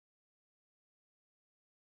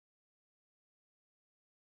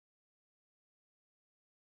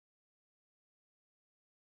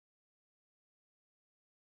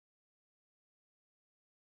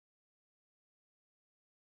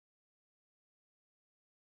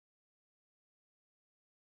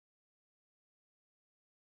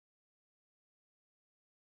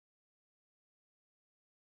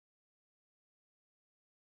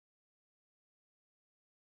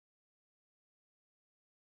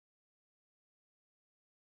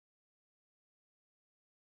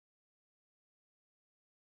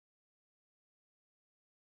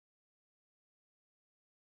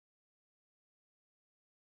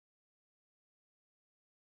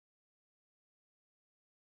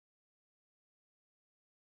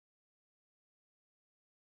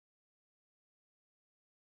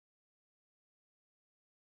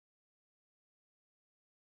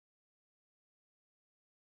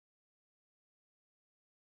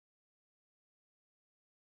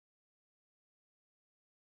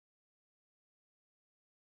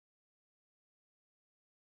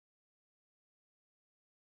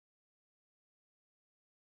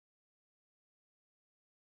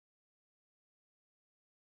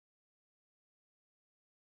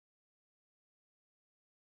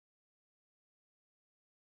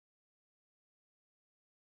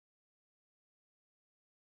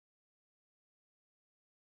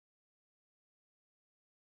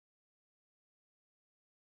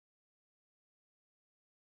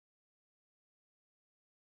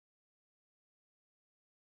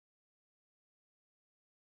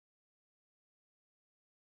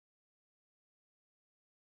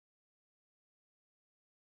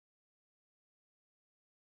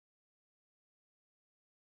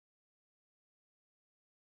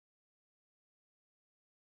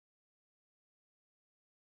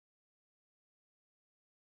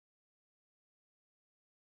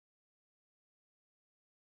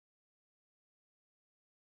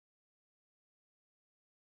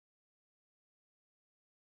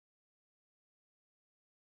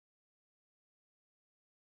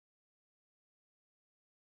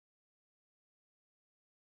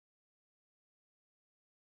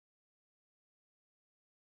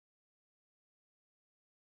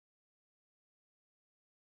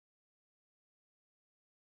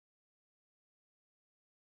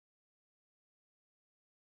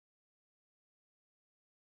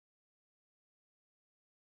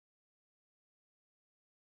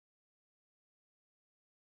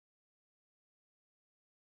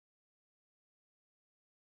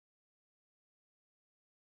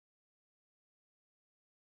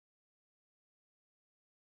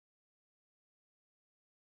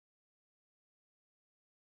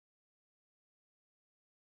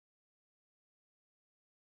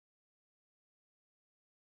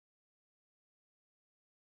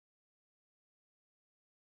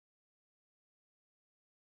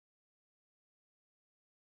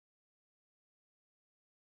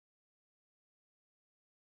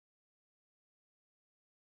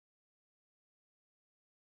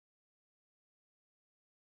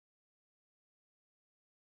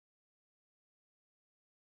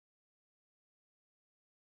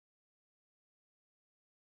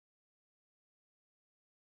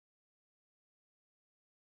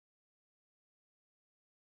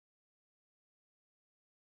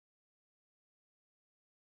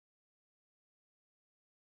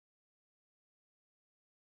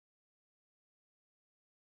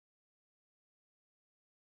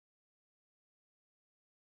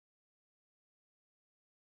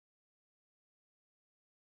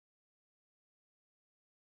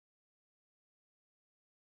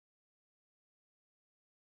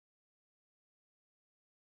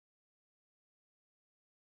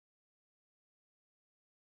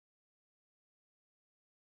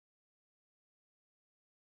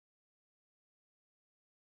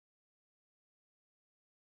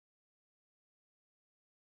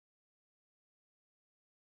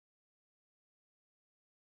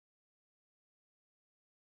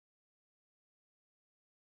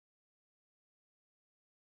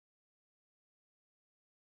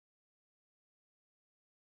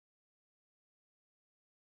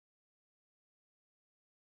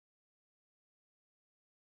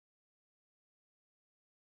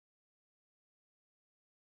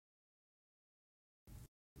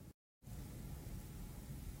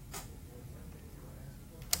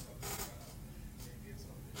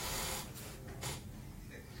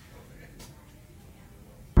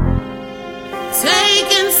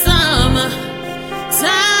taking some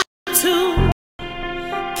time to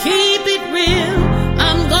keep it real.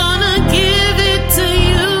 I'm gonna give it to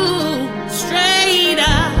you straight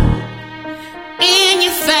up in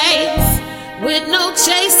your face with no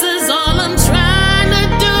chasers. All I'm trying to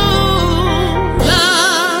do,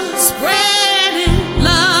 love, spreading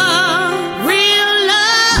love, real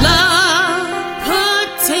love,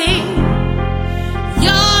 Poetik.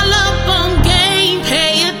 Y'all up on game,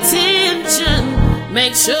 pay attention,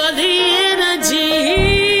 make sure the energy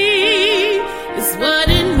is what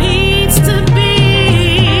it needs to be.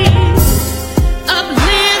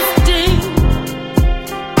 Uplifting,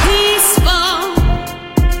 peaceful,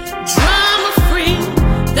 drama-free,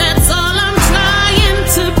 that's all I'm trying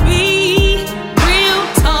to be. Real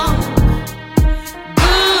talk,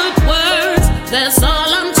 good words, that's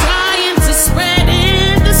all I'm trying to spread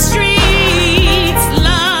in the streets.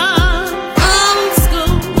 Love, old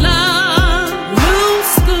school, love, new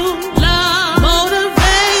school, love,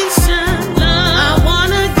 motivation, love. I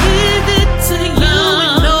wanna give it to you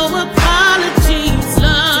with no apologies,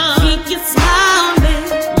 love, to keep you smiling,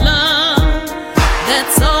 love,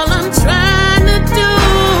 that's all I'm trying to do.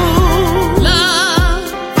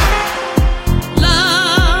 Love,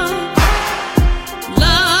 love,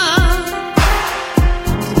 love.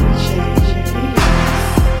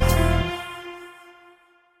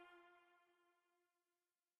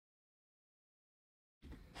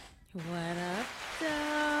 What up,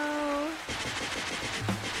 though?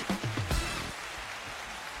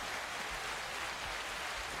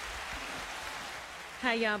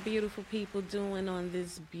 How y'all beautiful people doing on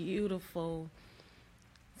this beautiful,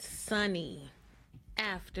 sunny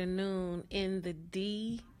afternoon in the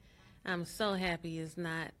D? I'm so happy it's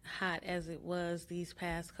not hot as it was these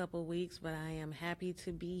past couple weeks, but I am happy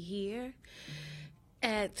to be here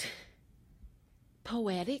at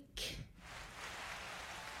Poetik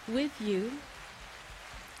with you.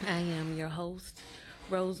 I am your host,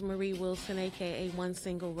 Rosemarie Wilson, aka One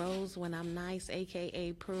Single Rose when I'm nice,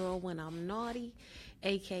 aka Pearl when I'm naughty,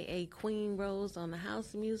 aka Queen Rose on the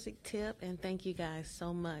house music tip. And thank you guys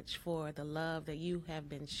so much for the love that you have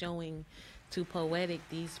been showing to Poetik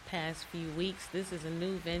these past few weeks. This is a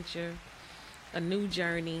new venture, a new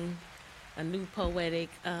journey, a new Poetik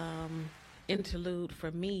interlude for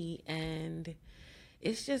me, and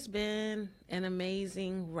it's just been an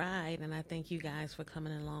amazing ride, and I thank you guys for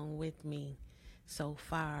coming along with me so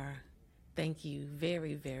far. Thank you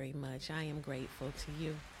very, very much. I am grateful to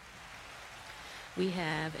you. We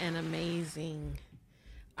have an amazing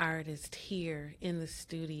artist here in the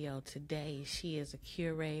studio today. She is a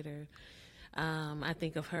curator. I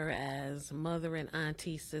think of her as mother and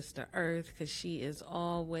auntie, sister Earth, because she is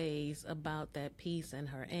always about that peace and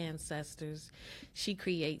her ancestors. She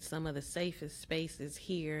creates some of the safest spaces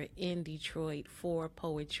here in Detroit for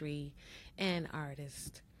poetry and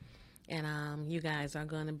artists. And you guys are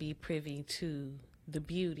going to be privy to the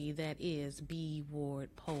beauty that is B.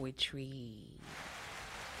 Ward Poetry.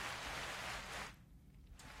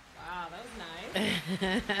 Wow, that was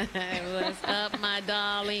nice. What's up, my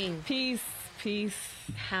darling? Peace, peace.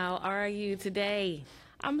 How are you today?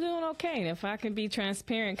 I'm doing okay. And if I can be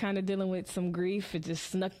transparent, kind of dealing with some grief, it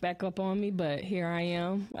just snuck back up on me. But here I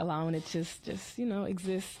am, allowing it just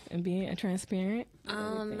exist and being transparent.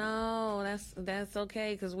 Oh no, that's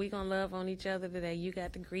okay, because we gonna love on each other today. You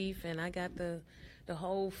got the grief, and I got the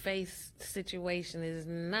whole face situation is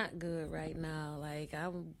not good right now. Like, I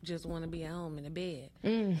just want to be at home in the bed.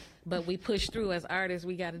 But we push through as artists.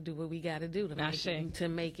 We got to do what we got to do to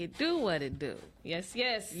make it do what it do. Yes,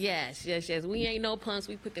 yes. Yes, yes, yes. We ain't no punks.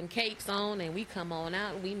 We put them capes on and we come on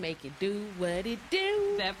out and we make it do what it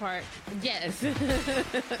do. That part. Yes.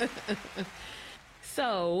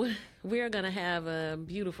 So we're going to have a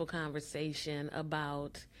beautiful conversation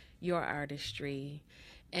about your artistry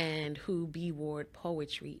and who B. Ward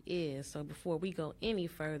Poetry is. So before we go any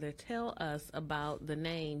further, tell us about the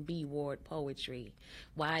name B. Ward Poetry.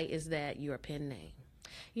 Why is that your pen name?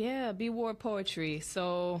 Yeah, B. Ward Poetry.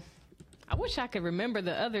 So I wish I could remember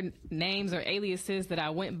the other names or aliases that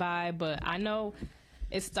I went by, but I know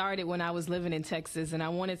it started when I was living in Texas, and I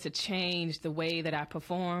wanted to change the way that I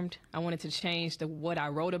performed. I wanted to change what I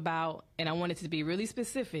wrote about, and I wanted to be really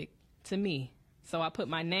specific to me. So I put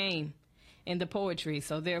my name in the poetry.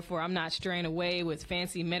 So therefore, I'm not straying away with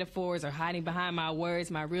fancy metaphors or hiding behind my words,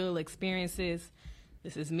 my real experiences.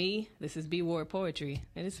 This is me. This is B. Ward Poetry.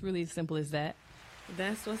 And it's really as simple as that.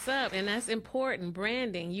 That's what's up. And that's important.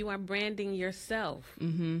 Branding. You are branding yourself.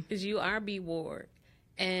 Because you are B. Ward.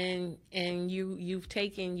 And you've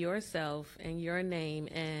taken yourself and your name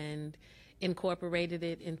and incorporated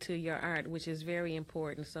it into your art, which is very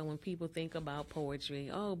important. So when people think about poetry,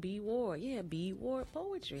 oh, B. Ward, yeah, B. Ward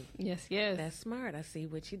poetry. Yes, yes. That's smart. I see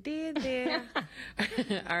what you did there.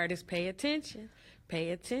 Artists, pay attention. Pay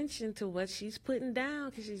attention to what she's putting down,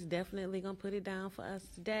 because she's definitely going to put it down for us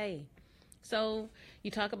today. So you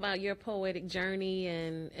talk about your poetic journey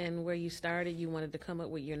and where you started. You wanted to come up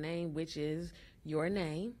with your name, which is your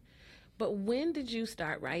name. But when did you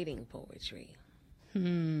start writing poetry?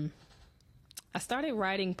 I started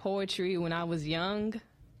writing poetry when I was young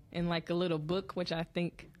in like a little book, which I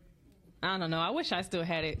think, I don't know, I wish I still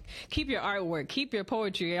had it. Keep your artwork, keep your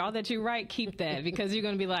poetry, all that you write, keep that, because you're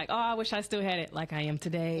going to be like, oh, I wish I still had it like I am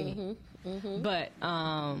today. But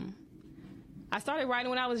I started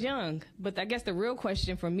writing when I was young. But I guess the real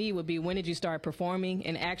question for me would be, when did you start performing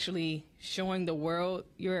and actually showing the world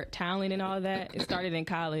your talent and all that? It started in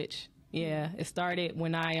college. Yeah, it started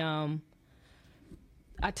when I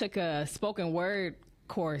took a spoken word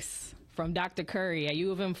course from Dr. Curry at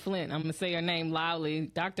U of M Flint. I'm going to say her name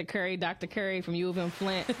loudly. Dr. Curry from U of M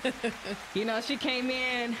Flint. You know, she came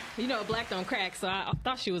in, you know, Black don't crack, so I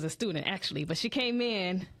thought she was a student, actually. But she came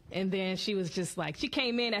in, and then she was just like, she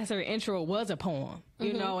came in as her intro was a poem,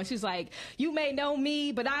 you know, and she's like, you may know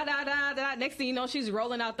me, but da-da-da-da. Next thing you know, she's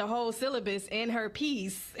rolling out the whole syllabus in her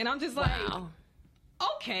piece. And I'm just like, Wow.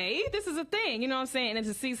 okay, this is a thing, you know what I'm saying? And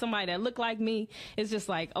to see somebody that looked like me, it's just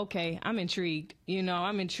like, okay, I'm intrigued, you know,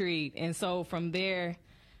 I'm intrigued. And so from there,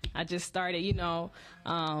 I just started, you know,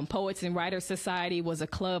 Poets and Writers Society was a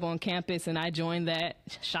club on campus, and I joined that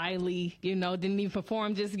shyly, you know, didn't even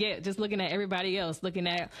perform just yet, just looking at everybody else, looking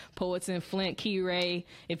at Poets in Flint, Key Ray.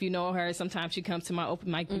 If you know her, sometimes she comes to my open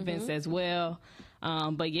mic events as well.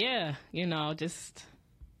 But yeah, you know, just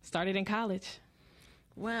started in college.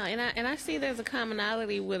 Wow, and I see there's a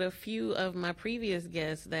commonality with a few of my previous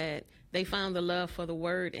guests, that they found the love for the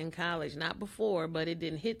word in college, not before, but it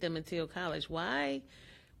didn't hit them until college. Why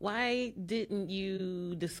didn't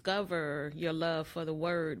you discover your love for the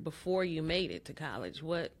word before you made it to college?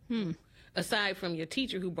 What, aside from your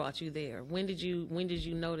teacher who brought you there, when did you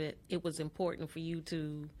know that it was important for you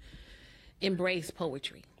to embrace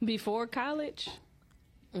poetry? Before college?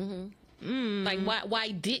 Like, why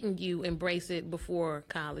didn't you embrace it before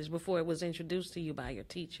college, before it was introduced to you by your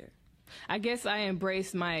teacher? I guess I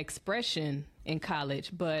embraced my expression in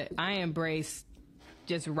college, but I embraced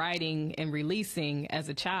just writing and releasing as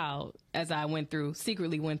a child. As I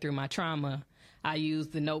secretly went through my trauma, I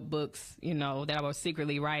used the notebooks, you know, that I would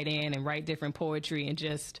secretly write in and write different poetry and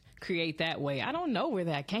just create that way. I don't know where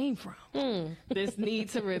that came from. This need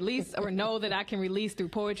to release, or know that I can release through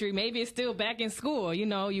poetry. Maybe it's still back in school, you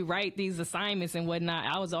know, you write these assignments and whatnot.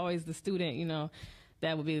 I was always the student, you know,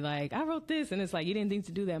 that would be like, I wrote this, and it's like, you didn't need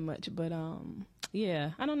to do that much. But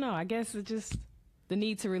yeah, I don't know. I guess it's just the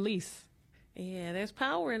need to release. Yeah, there's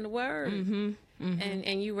power in the word.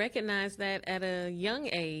 And you recognize that at a young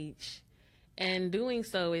age, and doing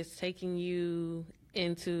so is taking you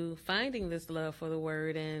into finding this love for the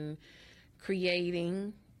word and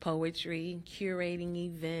creating poetry, curating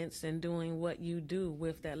events, and doing what you do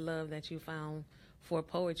with that love that you found for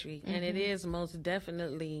poetry. And it is most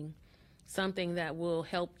definitely something that will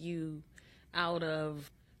help you out of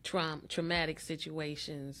traumatic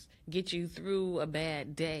situations, get you through a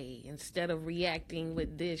bad day. Instead of reacting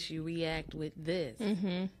with this, you react with this.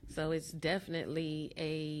 So it's definitely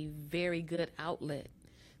a very good outlet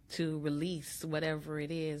to release whatever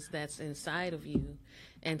it is that's inside of you.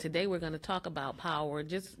 And today we're going to talk about power.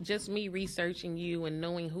 Just me researching you and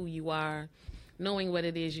knowing who you are, knowing what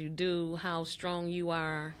it is you do, how strong you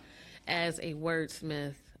are as a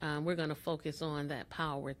wordsmith. We're going to focus on that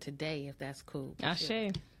power today, if that's cool.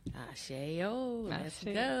 Ashe. Ashe-o, let's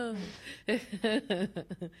go.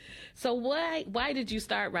 So why did you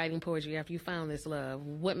start writing poetry after you found this love?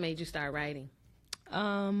 What made you start writing?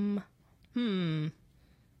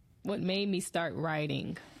 What made me start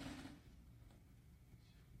writing?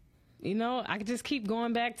 You know, I just keep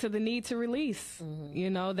going back to the need to release. You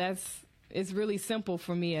know, it's really simple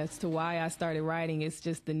for me as to why I started writing. It's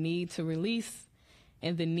just the need to release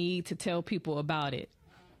and the need to tell people about it,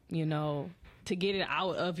 you know, to get it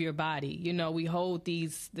out of your body. You know, we hold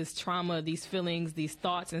this trauma, these feelings, these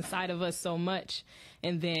thoughts inside of us so much,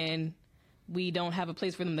 and then we don't have a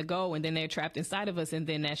place for them to go, and then they're trapped inside of us, and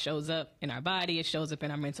then that shows up in our body, it shows up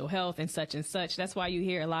in our mental health and such and such. That's why you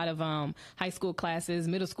hear a lot of high school classes,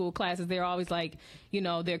 middle school classes, they're always like, you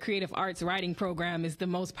know, their creative arts writing program is the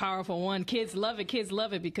most powerful one. Kids love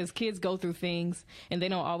it because kids go through things and they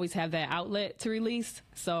don't always have that outlet to release.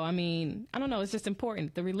 So, I mean, I don't know, it's just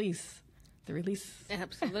important, the release.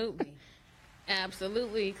 Absolutely.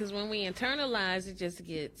 Absolutely, because when we internalize, it just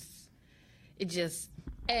gets it just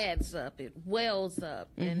adds up, it wells up.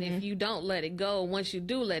 And if you don't let it go, once you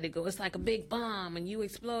do let it go, it's like a big bomb and you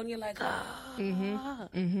explode and you're like, ah.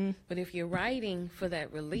 But if you're writing for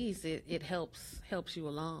that release, it helps you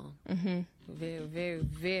along. Very, very,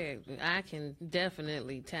 very, I can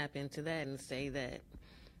definitely tap into that and say that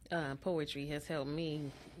poetry has helped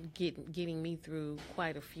me getting me through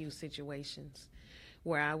quite a few situations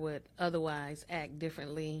where I would otherwise act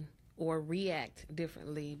differently or react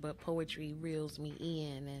differently, but poetry reels me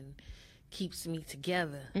in and keeps me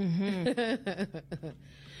together.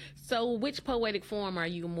 So which poetic form are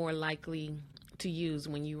you more likely to use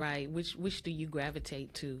when you write? Which do you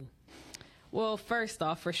gravitate to? Well, first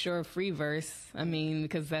off, for sure, free verse. I mean,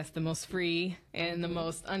 because that's the most free and the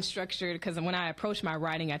most unstructured. Because when I approach my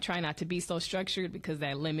writing, I try not to be so structured because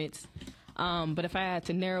that limits. But if I had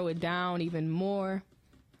to narrow it down even more,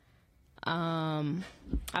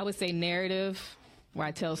 I would say narrative, where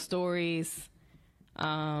I tell stories,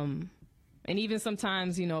 and even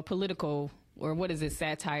sometimes, political, or what is it,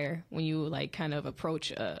 satire, when you like kind of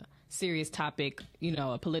approach a serious topic,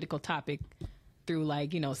 a political topic through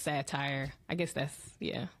like, satire. I guess that's,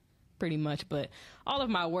 pretty much. But all of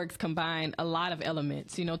my works combine a lot of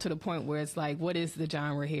elements, to the point where it's like, what is the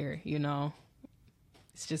genre here?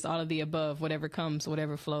 It's just all of the above, whatever comes,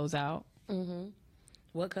 whatever flows out.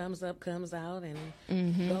 What comes up comes out and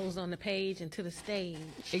goes on the page and to the stage.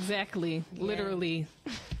 Exactly. Yeah. Literally.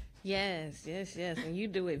 Yes. And you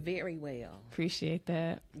do it very well. Appreciate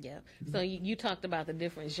that. Yeah. So you talked about the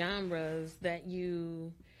different genres that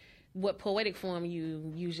what poetic form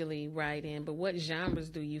you usually write in, but what genres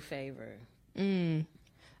do you favor?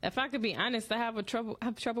 If I could be honest, I have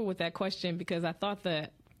trouble with that question, because I thought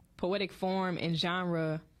that poetic form and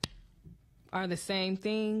genre are the same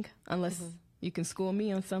thing, unless you can school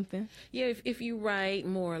me on something. Yeah, if you write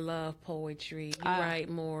more love poetry, you write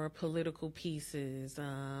more political pieces,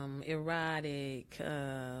 erotic,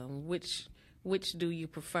 which do you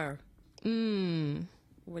prefer?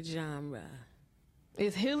 What genre?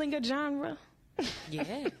 Is healing a genre?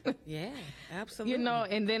 Yeah, absolutely.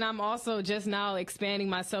 And then I'm also just now expanding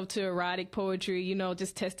myself to erotic poetry,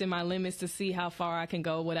 just testing my limits to see how far I can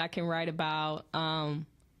go, what I can write about.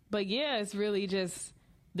 But yeah, it's really just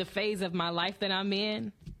the phase of my life that I'm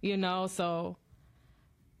in, so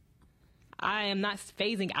I am not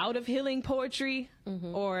phasing out of healing poetry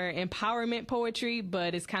or empowerment poetry,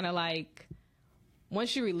 but it's kind of like,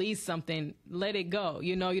 once you release something, let it go.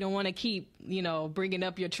 You don't want to keep, bringing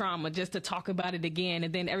up your trauma just to talk about it again.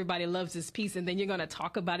 And then everybody loves this piece and then you're going to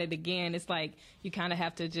talk about it again. It's like you kind of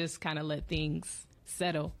have to just kind of let things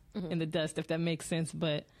settle in the dust, if that makes sense.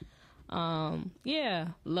 But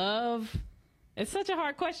love. It's such a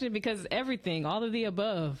hard question because everything, all of the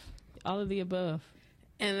above.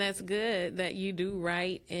 And that's good that you do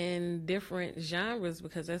write in different genres,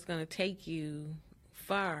 because that's going to take you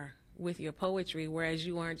far with your poetry, whereas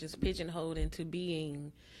you aren't just pigeonholed into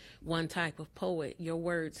being one type of poet. Your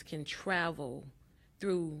words can travel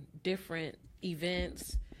through different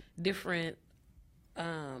events, different where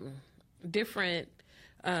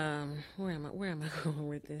am I going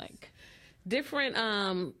with this? Like different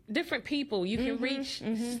people. You can reach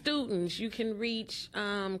students, you can reach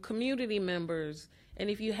community members, and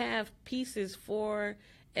if you have pieces for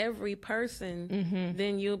every person,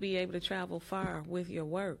 then you'll be able to travel far with your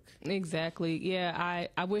work. Exactly. Yeah,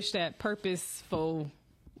 I wish that purposeful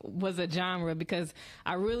was a genre, because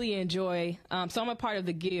I really enjoy, so I'm a part of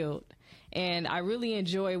the Guild, and I really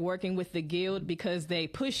enjoy working with the Guild because they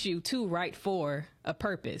push you to write for a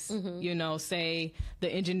purpose. Say the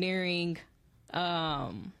engineering,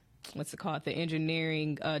 what's it called? The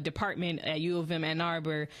engineering department at U of M Ann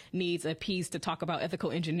Arbor needs a piece to talk about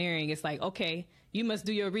ethical engineering. It's like, okay, you must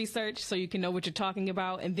do your research so you can know what you're talking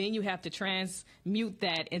about, and then you have to transmute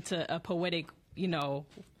that into a poetic,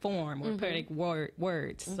 form or poetic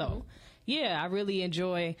words. So, yeah, I really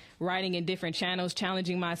enjoy writing in different channels,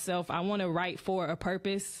 challenging myself. I want to write for a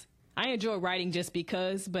purpose. I enjoy writing just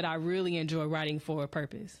because, but I really enjoy writing for a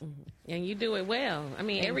purpose. And you do it well. I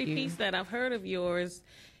mean, Thank you. Piece that I've heard of yours,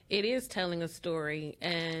 it is telling a story,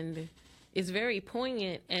 and it's very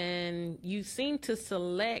poignant, and you seem to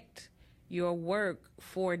select your work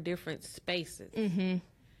for different spaces.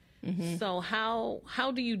 So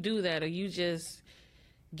how do you do that? Or you just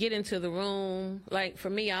get into the room? Like for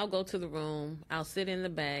me, I'll go to the room, I'll sit in the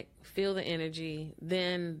back, feel the energy,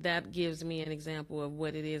 then that gives me an example of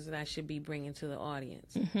what it is that I should be bringing to the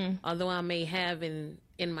audience. Although I may have in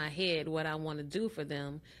my head what I want to do for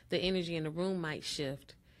them, the energy in the room might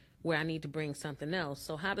shift where I need to bring something else.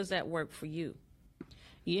 So how does that work for you?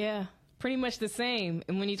 Yeah, pretty much the same.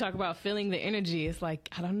 And when you talk about feeling the energy, it's like,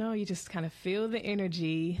 I don't know, you just kind of feel the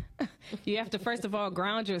energy. You have to, first of all,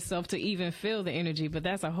 ground yourself to even feel the energy, but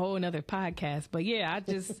that's a whole nother podcast. But yeah, I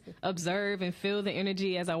just observe and feel the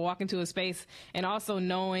energy as I walk into a space, and also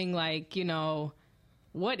knowing, like, you know,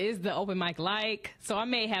 what is the open mic like? So I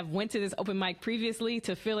may have went to this open mic previously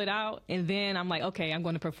to fill it out, and then I'm like, okay, I'm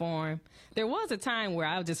going to perform. There was a time where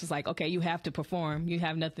I just was like, okay, you have to perform. You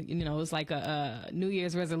have nothing, you know, it was like a New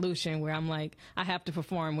Year's resolution where I'm like, I have to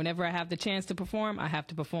perform. Whenever I have the chance to perform, I have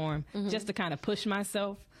to perform, just to kind of push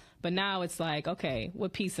myself. But now it's like, okay,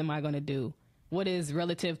 what piece am I going to do? What is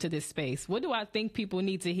relative to this space? What do I think people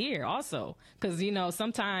need to hear also? Because, you know,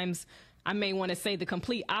 sometimes I may want to say the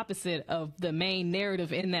complete opposite of the main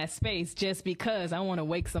narrative in that space just because I want to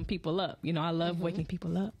wake some people up. You know, I love waking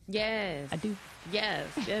people up. Yes. I do. Yes,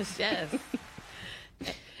 yes, yes.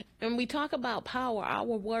 And we talk about power. Our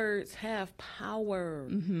words have power.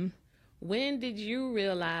 When did you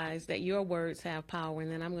realize that your words have power?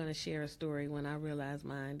 And then I'm going to share a story when I realized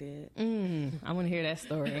mine did. I want to hear that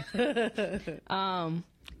story.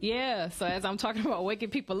 Yeah, so as I'm talking about waking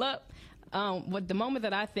people up, what the moment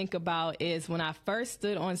that I think about is when I first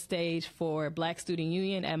stood on stage for Black Student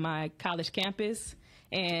Union at my college campus,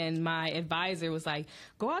 and my advisor was like,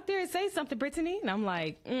 go out there and say something, Brittany. And I'm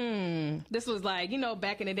like, this was like, you know,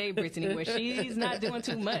 back in the day, Brittany, where she's not doing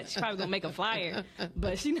too much. She's probably gonna make a flyer,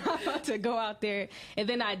 but she's not about to go out there. And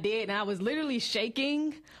then I did, and I was literally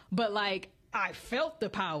shaking, but like, I felt the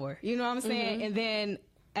power, you know what I'm saying? And then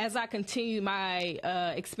as I continued my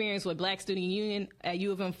experience with Black Student Union at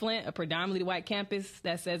U of M Flint, a predominantly white campus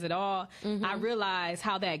that says it all, I realized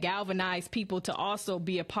how that galvanized people to also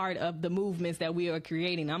be a part of the movements that we are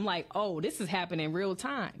creating. I'm like, oh, this is happening in real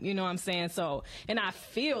time. You know what I'm saying? So, and I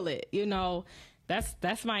feel it, you know,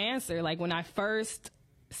 that's my answer. Like when I first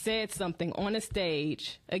said something on a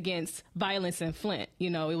stage against violence in Flint, you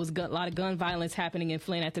know, it was a lot of gun violence happening in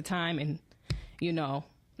Flint at the time. And, you know,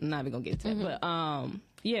 I'm not even gonna get to that, but,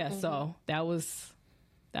 yeah, so that was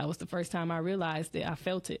the first time I realized it. I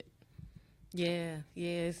felt it. Yeah,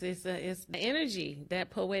 it's the energy.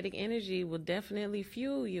 That poetic energy will definitely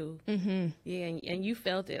fuel you. Yeah, and you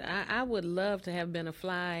felt it. I would love to have been a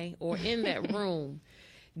fly or in that room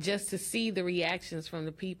just to see the reactions from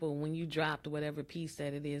the people when you dropped whatever piece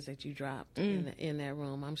that it is that you dropped in that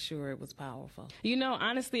room. I'm sure it was powerful. You know,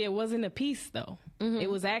 honestly, it wasn't a piece, though.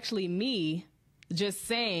 It was actually me just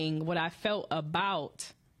saying what I felt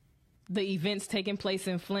about the events taking place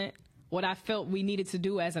in Flint, what I felt we needed to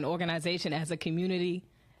do as an organization, as a community,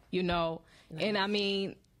 you know. Nice. And I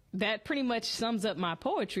mean, that pretty much sums up my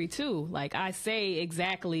poetry too. Like, I say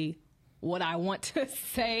exactly what I want to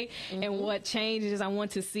say and what changes I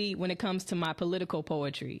want to see when it comes to my political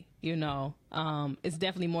poetry, you know. It's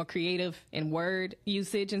definitely more creative in word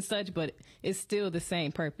usage and such, but it's still the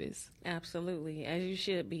same purpose. Absolutely, as you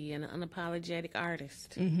should be, an unapologetic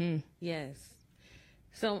artist. Yes.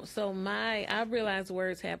 So I realized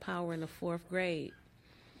words had power in the 4th grade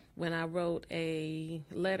when I wrote a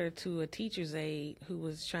letter to a teacher's aide who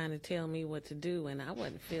was trying to tell me what to do, and I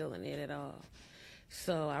wasn't feeling it at all.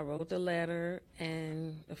 So I wrote the letter,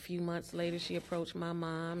 and a few months later she approached my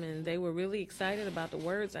mom, and they were really excited about the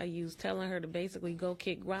words I used, telling her to basically go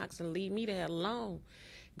kick rocks and leave me the hell alone.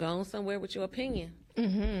 Go on somewhere with your opinion.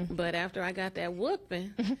 But after I got that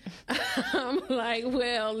whooping, I'm like,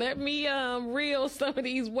 well, let me reel some of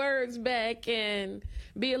these words back and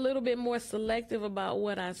be a little bit more selective about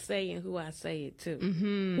what I say and who I say it to.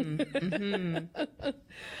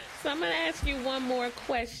 So I'm going to ask you one more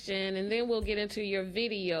question, and then we'll get into your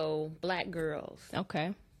video, Black Girls.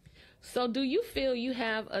 Okay. So do you feel you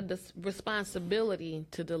have a responsibility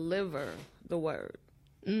to deliver the word?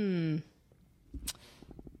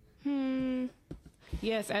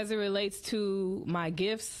 Yes, as it relates to my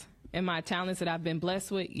gifts and my talents that I've been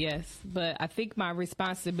blessed with, yes. But I think my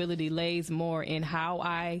responsibility lays more in how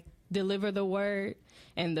I deliver the word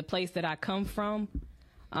and the place that I come from.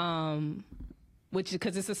 Which,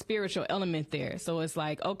 because it's a spiritual element there. So it's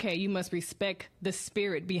like, okay, you must respect the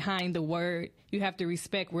spirit behind the word. You have to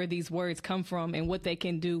respect where these words come from and what they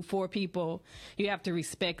can do for people. You have to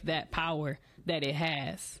respect that power that it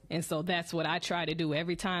has. And so that's what I try to do.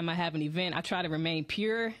 Every time I have an event, I try to remain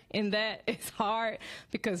pure in that. It's hard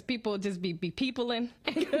because people just be peopling.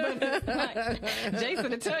 But it's like,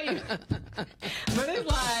 Jason, to tell you. But it's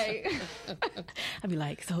like, I'd be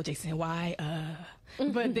like, so Jason, why?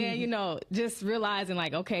 But then, you know, just realizing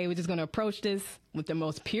like, okay, we're just going to approach this with the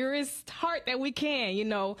most purest heart that we can, you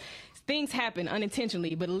know. things happen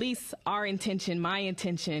unintentionally, but at least our intention, my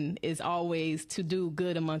intention, is always to do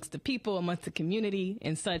good amongst the people, amongst the community,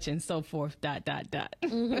 and such and so forth. ...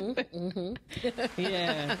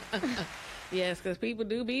 Yeah. Yes, because people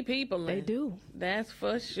do be people. They do. That's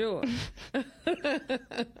for sure.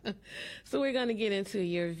 So we're going to get into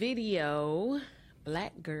your video,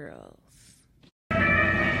 Black Girls.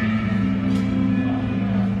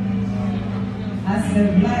 I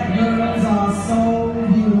said, black girls are so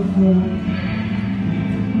beautiful.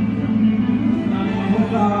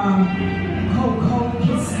 With our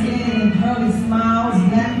cocoa skin and pearly smiles,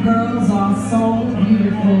 black girls are so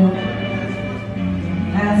beautiful.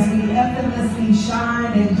 As we effortlessly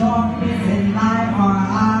shine in darkness and light, our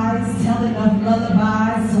eyes telling of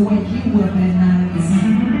lullabies to wake you up at night.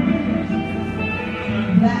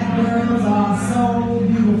 Black girls are so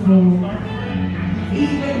beautiful.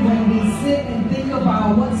 Even when we sit and think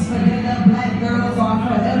about what's for dinner, black girls are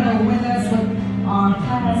forever winners with our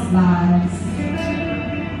past lives.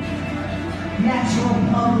 Natural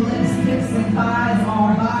plum lips, hips, and thighs,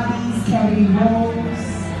 our bodies carry rolls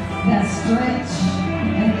that stretch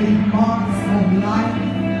and leave marks of life.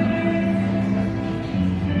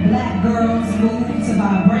 Black girls move to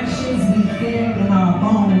vibrations we feel in our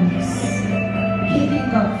bones, kicking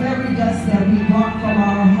up fairy dust that we brought from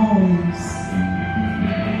our homes.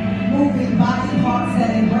 Moving body parts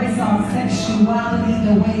that embrace our sexuality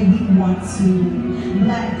the way we want to.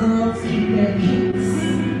 Black girls keep their kinks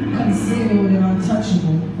concealed and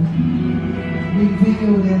untouchable,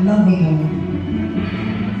 revealed and lovable.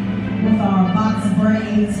 With our box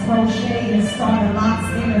braids, crochet and starter locks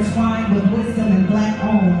intertwined with wisdom and black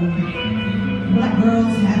owned. Black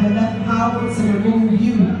girls have enough power to remove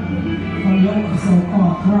you from your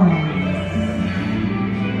so-called throne.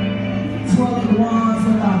 Twirling wands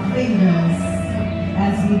with our fingers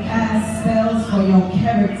as we cast spells for your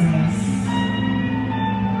characters.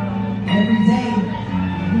 Every day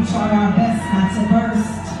we try our best not to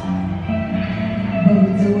burst, but we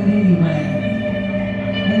do it anyway.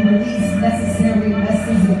 And release necessary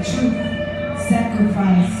lessons of truth,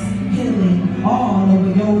 sacrifice, healing, all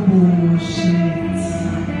over your bullshit.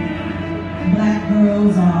 Black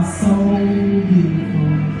girls are so beautiful.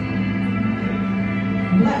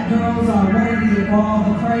 Black girls are worthy of all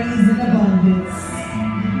the praise and abundance.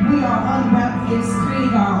 We are unwrapped gifts,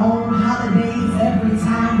 creating our own holidays every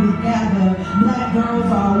time we gather. Black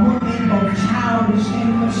girls are women, both childish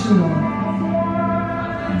and mature.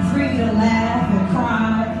 Free to laugh and cry,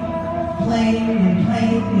 play and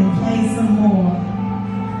play some more.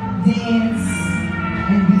 Dance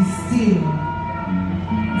and be still.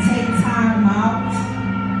 Take time out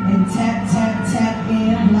and tap, tap, tap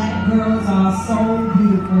in. Black girls are so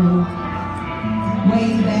beautiful. Way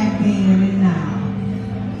back then and now.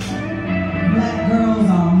 Black girls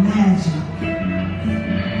are magic.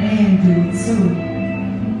 And do too.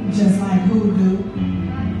 Just like who do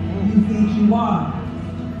you think you are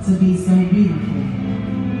to be so beautiful?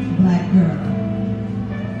 Black girl.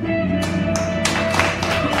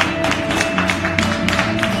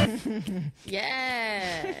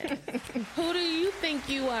 Yes. Who do you think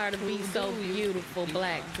you are to be so beautiful,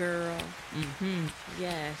 black girl?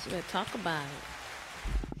 Yes, let's talk about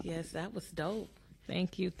it. Yes, that was dope.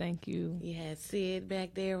 Thank you, thank you. You had Sid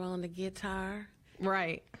back there on the guitar.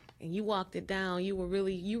 Right. And you walked it down. You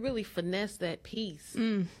really finessed that piece.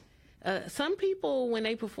 Some people, when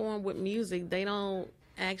they perform with music, they don't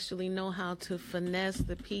actually know how to finesse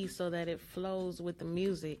the piece so that it flows with the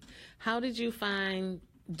music. How do you find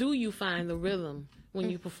the rhythm when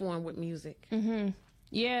you perform with music?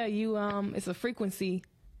 Yeah, it's a frequency.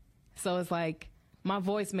 So it's like my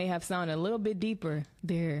voice may have sounded a little bit deeper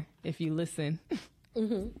there if you listen.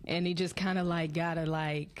 And you just kind of like gotta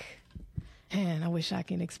like, man, I wish I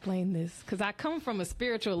can explain this. Because I come from a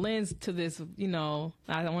spiritual lens to this, I don't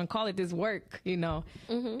want to call it this work, And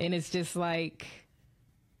it's just like,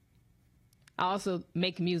 I also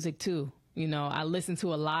make music too. I listen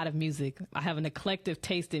to a lot of music. I have an eclectic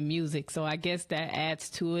taste in music, so I guess that adds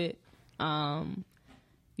to it.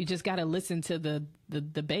 You just got to listen to the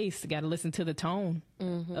bass. You got to listen to the tone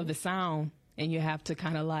of the sound, and you have to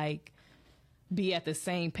kind of like be at the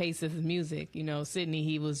same pace as the music. Sydney,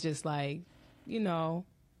 he was just like,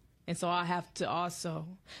 and so I have to also.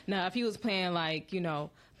 Now, if he was playing like, dun,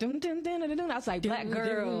 dun, dun, dun, dun, I was like, black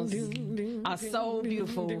girls are so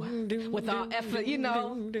beautiful with our effort,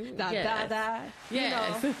 da, Yes. da, da.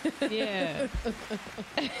 Yes. Yeah.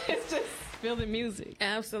 It's just, feel the music.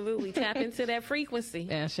 Absolutely. Tap into that frequency.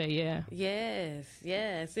 Yeah, yeah. Yes,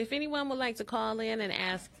 yes. If anyone would like to call in and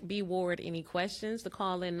ask B. Ward any questions, the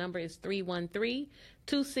call-in number is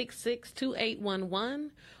 313-266-2811,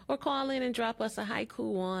 or call in and drop us a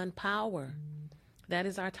haiku on Power. That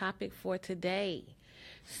is our topic for today.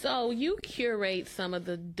 So you curate some of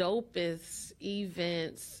the dopest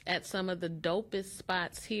events at some of the dopest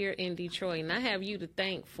spots here in Detroit, and I have you to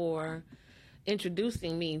thank for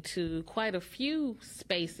introducing me to quite a few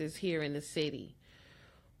spaces here in the city.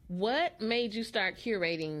 What made you start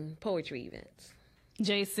curating poetry events?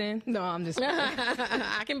 Jason. No, I'm just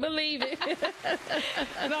I can believe it.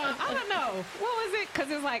 No, I don't know. What was it?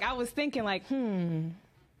 Because it's like, I was thinking like,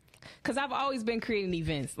 because I've always been creating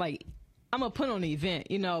events. Like, I'm going to put on an event,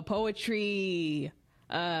 you know, poetry,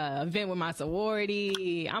 event with my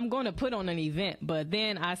sorority. I'm going to put on an event. But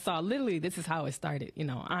then I saw, literally, this is how it started, you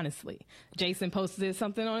know, honestly. Jason posted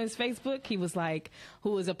something on his Facebook. He was like,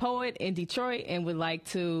 who is a poet in Detroit and would like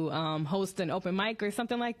to host an open mic or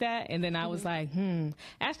something like that. And then I was like,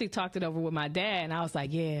 Actually talked it over with my dad. And I was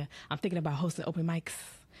like, yeah, I'm thinking about hosting open mics.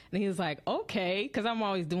 And he was like, okay, because I'm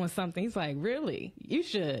always doing something. He's like, really? You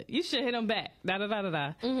should hit him back.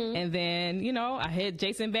 Da-da-da-da-da. And then, you know, I hit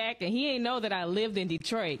Jason back, and he ain't know that I lived in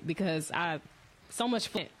Detroit because I so much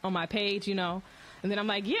Flint on my page, you know. And then I'm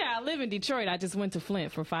like, yeah, I live in Detroit. I just went to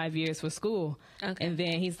Flint for 5 years for school. Okay. And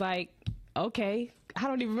then he's like, okay. I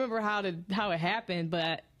don't even remember how it happened,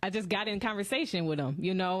 but I just got in conversation with him,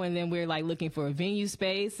 you know. And then we're like looking for a venue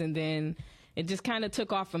space, and then it just kind of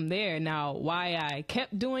took off from there. Now, why I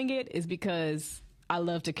kept doing it is because I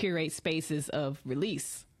love to curate spaces of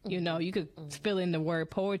release. You know, you could fill in the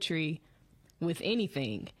word poetry with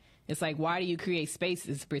anything. It's like, why do you create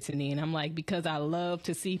spaces, Brittany? And I'm like, because I love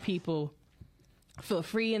to see people feel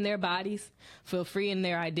free in their bodies, feel free in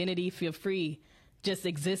their identity, feel free just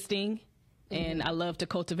existing. And I love to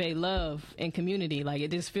cultivate love and community. Like,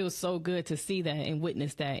 it just feels so good to see that and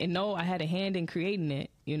witness that. And know I had a hand in creating it,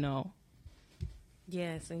 you know.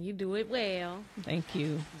 Yes, and you do it well. Thank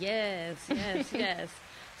you. Yes, yes, yes.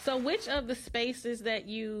 So which of the spaces that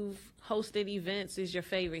you've hosted events is your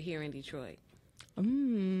favorite here in Detroit?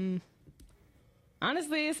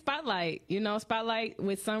 Honestly, it's Spotlight. You know, Spotlight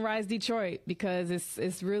with Sunrise Detroit, because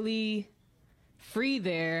it's really free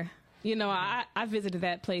there. You know, I visited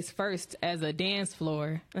that place first as a dance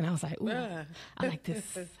floor, and I was like, ooh, I like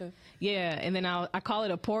this. Yeah, and then I call it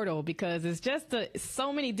a portal, because it's just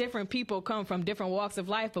so many different people come from different walks of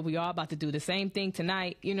life, but we all about to do the same thing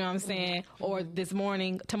tonight, you know what I'm saying? Or this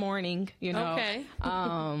morning, you know? Okay.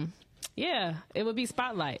 Yeah, it would be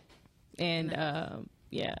Spotlight. And,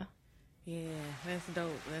 yeah. Yeah, that's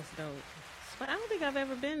dope. That's dope. I don't think I've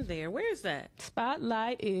ever been there. Where is that?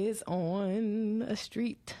 Spotlight is on a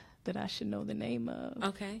street that I should know the name of.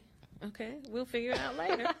 Okay. We'll figure it out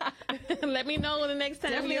later. Let me know the next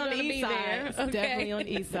time Definitely you're on the east there. side. Okay. Definitely on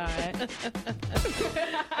the east side.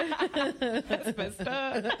 That's messed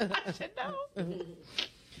up. I should know.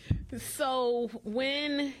 So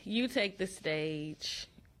when you take the stage,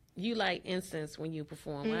 you light incense when you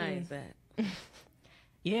perform. Why is that?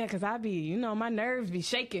 Yeah, because I be, you know, my nerves be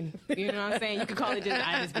shaking. You know what I'm saying? You could call it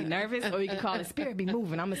I just be nervous, or you could call it spirit be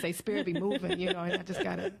moving. I'm going to say spirit be moving, you know, and I just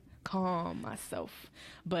got to calm myself.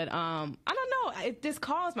 But I don't know. It just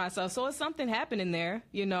calms myself. So it's something happening there,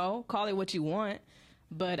 you know, call it what you want.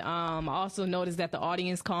 But I also notice that the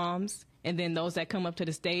audience calms, and then those that come up to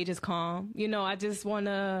the stage is calm. You know, I just want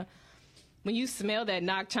to... When you smell that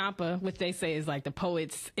Nak Champa, which they say is like the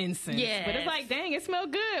poet's incense. Yes. But it's like, dang, it smells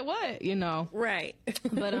good. What? You know? Right.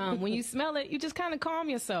 But when you smell it, you just kind of calm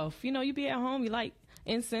yourself. You know, you be at home, you light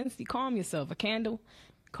incense, you calm yourself. A candle,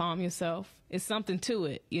 calm yourself. It's something to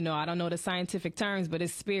it. You know, I don't know the scientific terms, but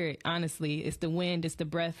it's spirit, honestly. It's the wind, it's the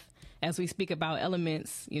breath. As we speak about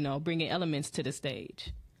elements, you know, bringing elements to the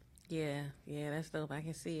stage. Yeah, that's dope. I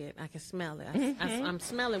can see it. I can smell it. I'm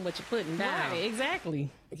smelling what you're putting down. Right, exactly.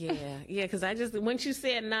 Yeah, because once you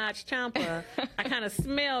said Notch Champa, I kind of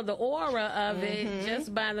smelled the aura of it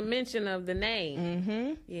just by the mention of the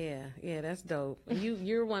name. Yeah, that's dope.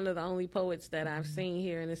 You're one of the only poets that I've seen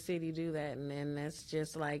here in the city do that, and that's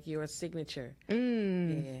just like your signature.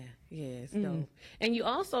 Yeah, it's dope. And you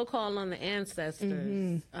also call on the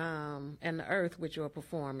ancestors and the earth with your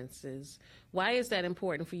performances. Why is that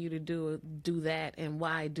important for you to do that, and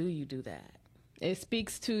why do you do that? It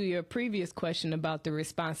speaks to your previous question about the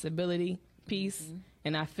responsibility piece,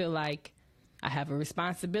 and I feel like I have a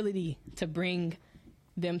responsibility to bring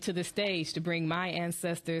them to the stage, to bring my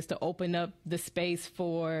ancestors, to open up the space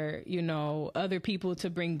for, you know, other people to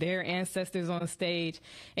bring their ancestors on stage.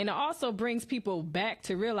 And it also brings people back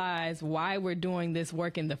to realize why we're doing this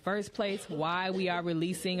work in the first place, why we are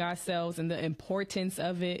releasing ourselves and the importance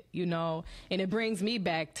of it, you know. And it brings me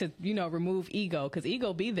back to, you know, remove ego, because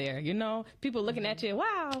ego be there, you know. People looking at you,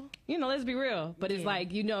 wow, you know, let's be real. But it's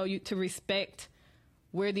like, you know, to respect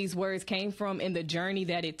where these words came from and the journey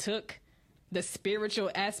that it took, the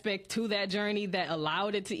spiritual aspect to that journey that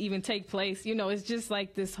allowed it to even take place. You know, it's just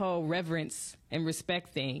like this whole reverence and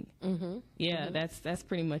respect thing. Yeah, that's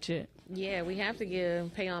pretty much it. Yeah, we have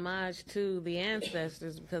to pay homage to the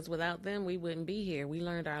ancestors, because without them, we wouldn't be here. We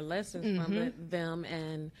learned our lessons from them,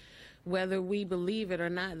 and whether we believe it or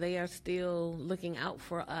not, they are still looking out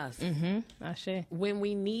for us when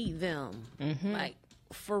we need them. Like,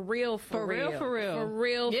 for real.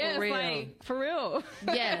 Yes, like, for real.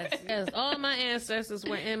 Yes. All my ancestors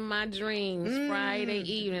were in my dreams Friday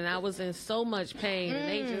evening. I was in so much pain, and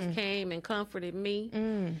they just came and comforted me.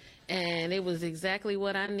 And it was exactly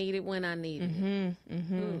what I needed when I needed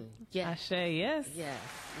it. Yes. I say yes.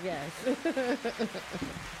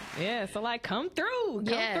 Yeah, so like, come through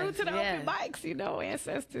to the open mics, you know,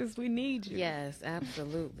 ancestors, we need you. Yes,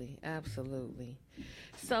 absolutely.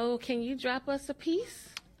 So can you drop us a piece?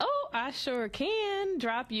 Oh, I sure can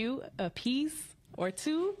drop you a piece or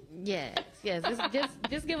two. Yes.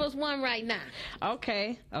 Just give us one right now.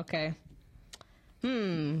 Okay.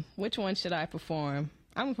 Which one should I perform?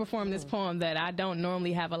 I'm gonna perform this poem that I don't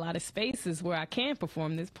normally have a lot of spaces where I can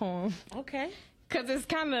perform this poem. Okay. Because it's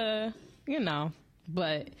kind of, you know,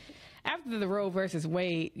 but after the Roe versus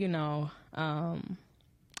Wade, you know,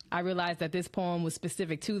 I realized that this poem was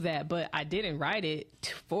specific to that, but I didn't write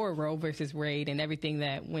it for Roe versus Wade and everything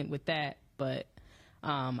that went with that. But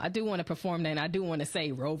I do want to perform that, and I do want to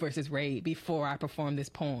say Roe versus Wade before I perform this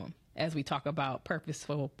poem, as we talk about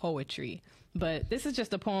purposeful poetry. But this is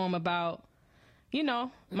just a poem about, you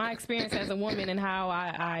know, my experience as a woman and how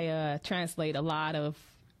I translate a lot of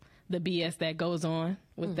the BS that goes on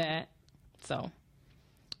with that. So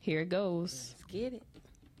here it goes. Let's get it.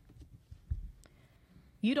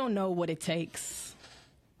 You don't know what it takes.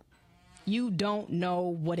 You don't know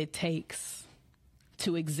what it takes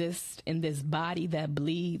to exist in this body that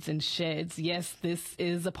bleeds and sheds. Yes, this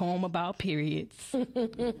is a poem about periods.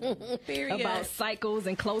 About cycles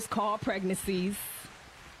and close call pregnancies.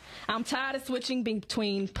 I'm tired of switching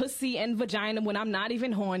between pussy and vagina when I'm not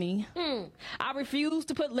even horny. I refuse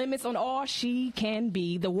to put limits on all she can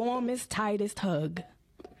be. The warmest, tightest hug.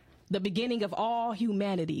 The beginning of all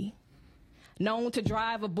humanity. Known to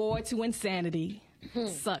drive a boy to insanity.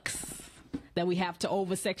 Sucks that we have to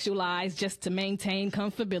over-sexualize just to maintain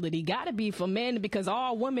comfortability. Gotta be for men, because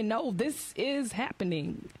all women know this is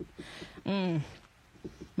happening.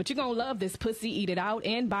 But you're gonna love this pussy, eat it out,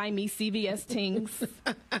 and buy me CVS tings.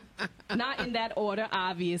 Not in that order,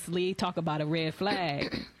 obviously. Talk about a red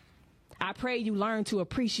flag. I pray you learn to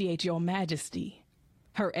appreciate your majesty.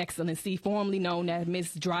 Her Excellency, formerly known as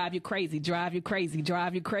Miss Drive You Crazy,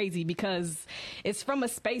 because it's from a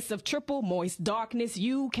space of triple moist darkness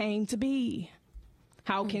you came to be.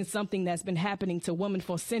 How can something that's been happening to women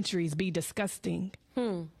for centuries be disgusting?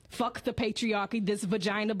 Fuck the patriarchy, this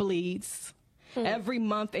vagina bleeds. Every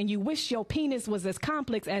month, and you wish your penis was as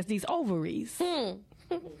complex as these ovaries.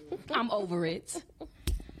 I'm over it.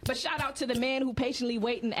 But shout out to the man who patiently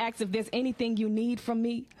wait and asks if there's anything you need from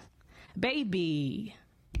me. Baby,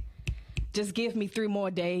 just give me 3 more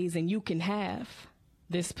days and you can have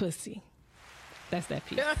this pussy. That's that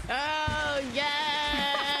piece. Oh, yes.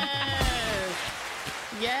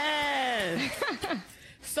 Yes.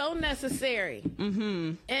 So necessary.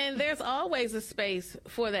 And there's always a space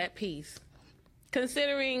for that piece.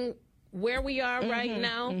 Considering where we are right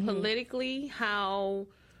now politically, how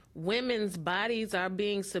women's bodies are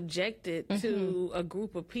being subjected to a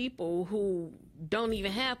group of people who don't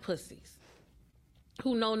even have pussies,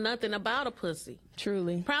 who know nothing about a pussy.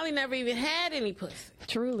 Truly. Probably never even had any pussy.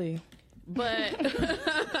 Truly.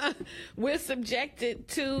 But we're subjected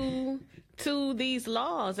to these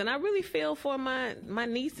laws. And I really feel for my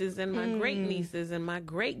nieces and my great nieces and my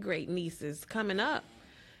great nieces coming up,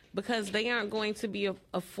 because they aren't going to be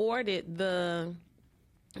afforded the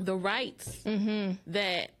rights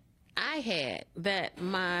that I had, that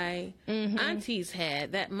my aunties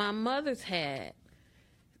had, that my mothers had.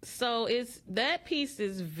 So that piece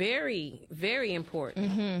is very, very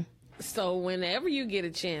important. So whenever you get a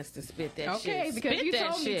chance to spit that shit, okay, because you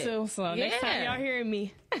told me to. So next time y'all hearing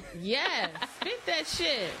me, yes, spit that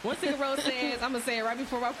shit. One thing Rose says, I'm gonna say it right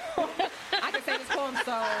before I can say this poem.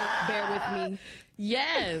 So bear with me.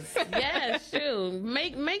 Yes, yes, true.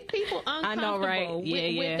 Make people uncomfortable I know, right?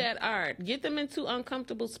 with that art. Get them into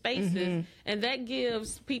uncomfortable spaces, and that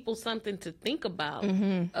gives people something to think about,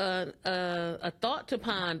 a thought to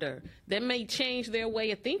ponder that may change their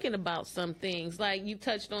way of thinking about some things. Like you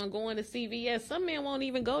touched on going to CVS. Some men won't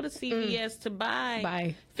even go to CVS to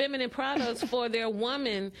buy feminine products for their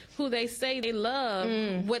woman who they say they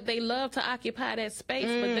love, what they love to occupy that space,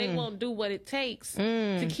 but they won't do what it takes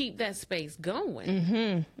to keep that space going.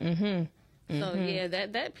 So yeah,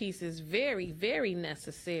 that piece is very, very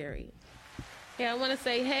necessary. Yeah, I want to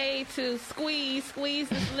say hey to Squeeze.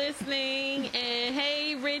 Squeeze is listening. And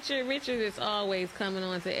hey, Richard. Richard is always coming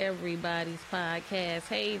on to everybody's podcast.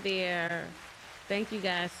 Hey there. Thank you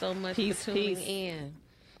guys so much for tuning in.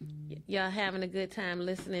 Y'all having a good time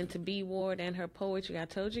listening to B. Ward and her poetry. I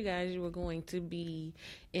told you guys you were going to be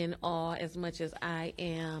in awe as much as I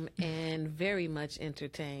am, and very much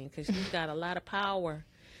entertained, because she's got a lot of power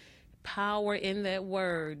in that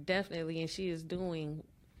word, definitely, and she is doing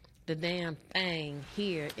the damn thing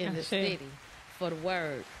here in the city for the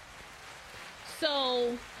word.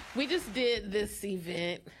 So we just did this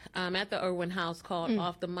event at the Irwin House called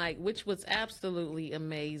Off the Mic, which was absolutely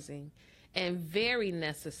amazing and very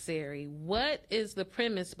necessary. What is the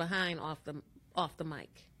premise behind Off the Mic?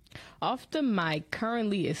 Off the Mic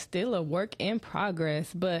currently is still a work in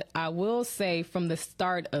progress, but I will say from the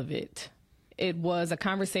start of it, it was a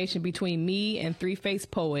conversation between me and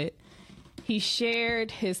Three-Faced Poet. He shared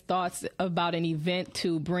his thoughts about an event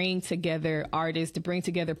to bring together artists, to bring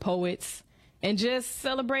together poets, and just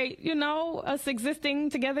celebrate, us existing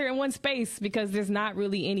together in one space, because there's not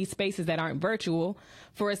really any spaces that aren't virtual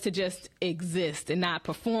for us to just exist and not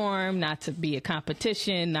perform, not to be a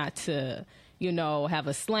competition, not to, have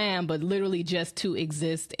a slam, but literally just to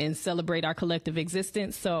exist and celebrate our collective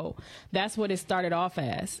existence. So that's what it started off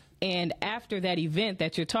as. And after that event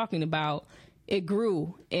that you're talking about, it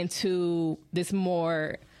grew into this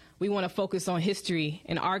more, we want to focus on history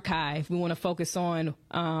and archive. We want to focus on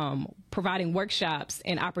providing workshops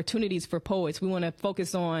and opportunities for poets. We want to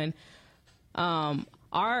focus on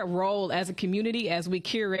our role as a community as we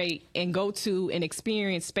curate and go to and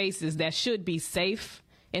experience spaces that should be safe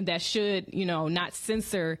and that should, not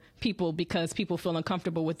censor people because people feel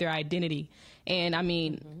uncomfortable with their identity. And I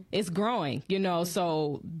mean, it's growing,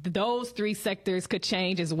 so those three sectors could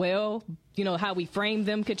change as well. How we frame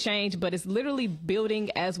them could change, but it's literally building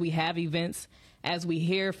as we have events, as we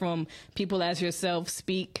hear from people as yourself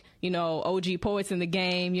speak, OG poets in the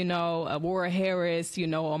game, Aurora Harris,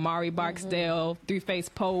 Amari Barksdale,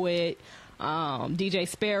 Three-Faced Poet, DJ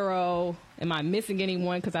Sparrow. Am I missing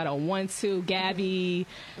anyone? Because I don't want to. Gabby,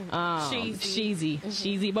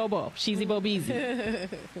 Sheezy Bobo, Sheezy Bobeezy.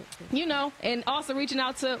 And also reaching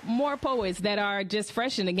out to more poets that are just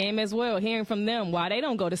fresh in the game as well, hearing from them why they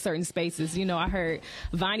don't go to certain spaces. I heard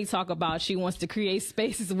Viney talk about she wants to create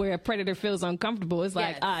spaces where a predator feels uncomfortable. It's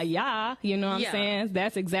like, yeah, what I'm saying?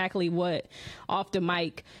 That's exactly what Off the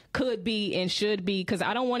Mic could be and should be, because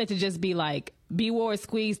I don't want it to just be like, B Ward,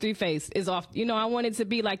 Squeeze, Three-Faced is off. I want it to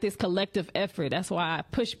be like this collective effort. That's why I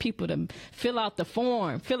push people to fill out the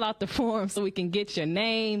form so we can get your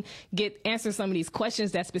name, answer some of these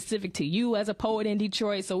questions that's specific to you as a poet in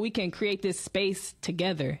Detroit, so we can create this space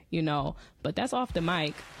together, But that's Off the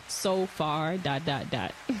Mic so far, ... More to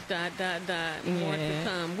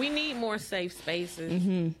come. We need more safe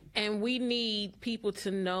spaces, and we need people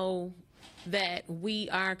to know that we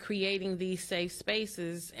are creating these safe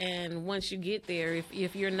spaces, and once you get there,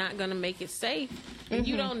 if you're not going to make it safe, then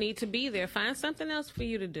you don't need to be there. Find something else for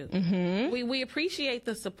you to do. We appreciate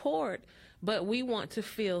the support, but we want to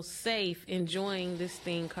feel safe enjoying this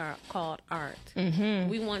thing called art.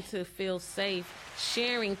 We want to feel safe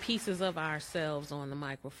sharing pieces of ourselves on the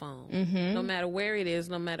microphone, no matter where it is,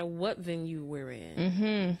 no matter what venue we're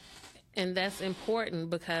in. And that's important,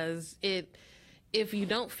 because if you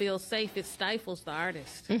don't feel safe, it stifles the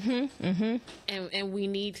artist. And we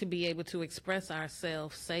need to be able to express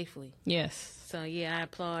ourselves safely. Yes. So, yeah, I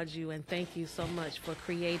applaud you, and thank you so much for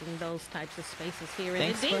creating those types of spaces here in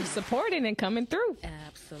the Thanks for supporting and coming through.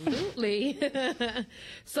 Absolutely.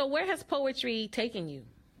 So where has poetry taken you?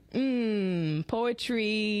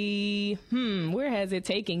 Poetry, where has it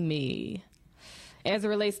taken me? As it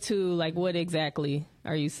relates to, like, what exactly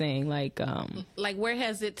are you saying? Like where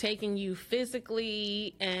has it taken you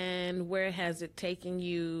physically, and where has it taken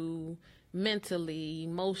you mentally,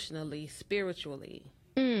 emotionally, spiritually?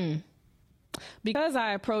 Because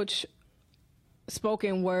I approach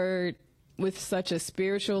spoken word with such a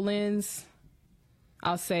spiritual lens,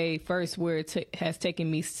 I'll say first where it has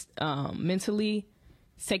taken me mentally,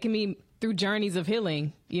 it's taken me through journeys of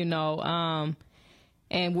healing,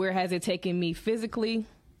 And where has it taken me physically?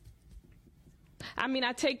 I mean,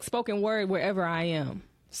 I take spoken word wherever I am.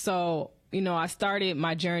 So, I started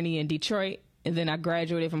my journey in Detroit, and then I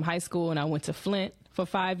graduated from high school and I went to Flint for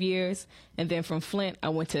 5 years. And then from Flint, I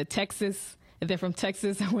went to Texas. And then from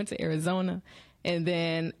Texas, I went to Arizona. And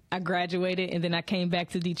then I graduated, and then I came back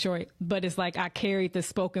to Detroit. But it's like I carried the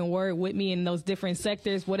spoken word with me in those different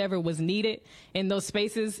sectors, whatever was needed in those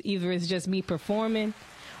spaces. Either it's just me performing,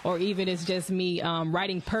 or even it's just me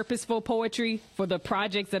writing purposeful poetry for the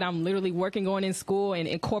projects that I'm literally working on in school, and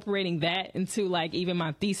incorporating that into like even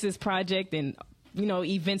my thesis project and,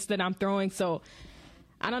 events that I'm throwing. So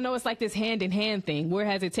I don't know. It's like this hand in hand thing. Where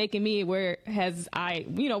has it taken me? Where has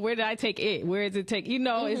where did I take it? Where does it take,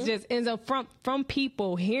 it's just, and so from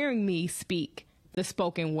people hearing me speak the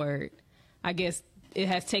spoken word, I guess it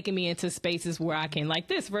has taken me into spaces where I can, like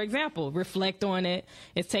this, for example, reflect on it.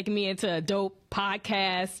 It's taken me into a dope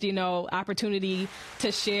podcast, opportunity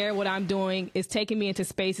to share what I'm doing. It's taking me into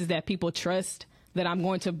spaces that people trust, that I'm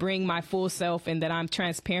going to bring my full self, and that I'm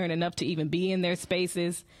transparent enough to even be in their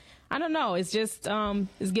spaces. I don't know. It's just,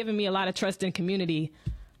 it's given me a lot of trust in community.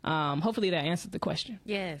 Hopefully that answered the question.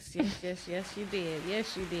 Yes, you did.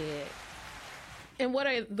 Yes, you did. And what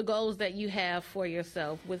are the goals that you have for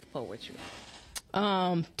yourself with poetry?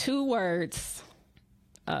 2 words.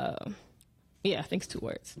 I think it's 2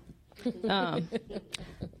 words.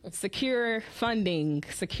 Secure funding.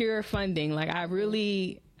 Like, I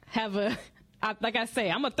really have like I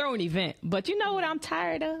say, I'm going to throw an event, but you know what I'm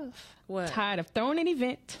tired of? What? Tired of throwing an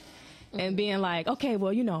event and being like, okay,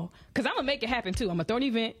 well, because I'm going to make it happen too. I'm going to throw an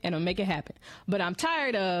event and I'm going to make it happen. But I'm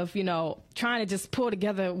tired of, trying to just pull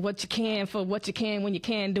together what you can for what you can when you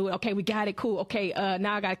can do it. Okay, we got it. Cool. Okay,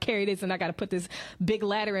 now I got to carry this, and I got to put this big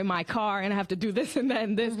ladder in my car, and I have to do this and that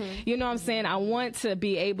and this. You know what I'm saying? I want to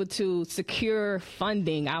be able to secure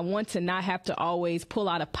funding. I want to not have to always pull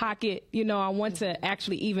out of pocket. I want to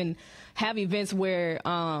actually even have events where,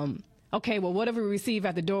 okay, well, whatever we receive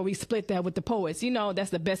at the door, we split that with the poets. That's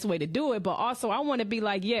the best way to do it. But also, I want to be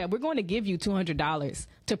like, yeah, we're going to give you $200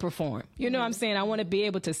 to perform. You know what I'm saying? I want to be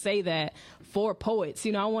able to say that for poets.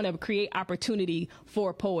 I want to create opportunity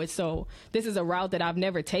for poets. So this is a route that I've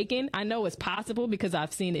never taken. I know it's possible because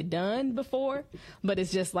I've seen it done before. But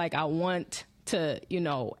it's just like I want to,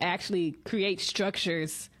 actually create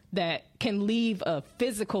structures that can leave a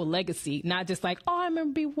physical legacy, not just like, oh, I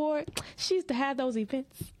remember B. Ward, she used to have those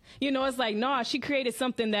events. It's like, no, she created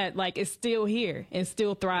something that like is still here and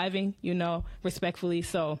still thriving, respectfully.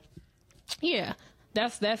 So yeah,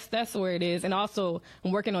 that's where it is. And also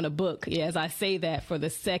I'm working on a book. Yeah, as I say that for the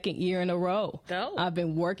 2nd year in a row. Oh. I've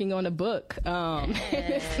been working on a book.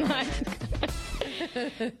 It's like,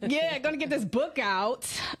 yeah, gonna get this book out.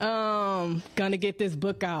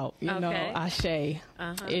 Okay. Ashe.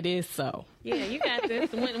 It is so. Yeah, you got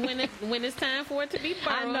this. When it's time for it to be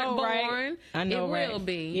born, right? I know, it right? will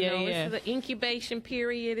be. Yeah. It's the incubation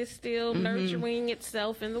period. It's still nurturing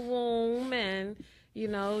itself in the womb, and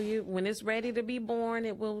when it's ready to be born,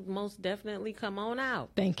 it will most definitely come on out.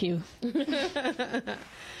 Thank you.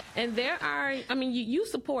 And you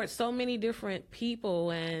support so many different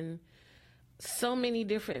people and so many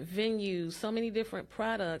different venues, so many different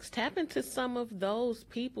products. Tap into some of those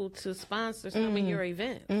people to sponsor some of your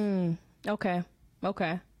events. Okay.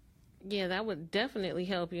 Yeah, that would definitely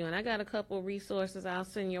help you. And I got a couple of resources I'll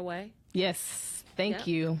send your way. Yes. Thank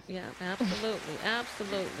you. Yeah, absolutely.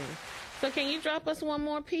 Absolutely. So can you drop us one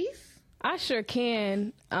more piece? I sure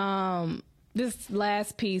can. This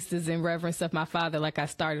last piece is in reverence of my father. Like I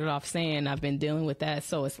started off saying, I've been dealing with that.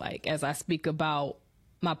 So it's like, as I speak about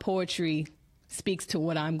my poetry speaks to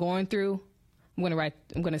what I'm going through, I'm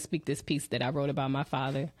going to speak this piece that I wrote about my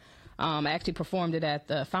father. I actually performed it at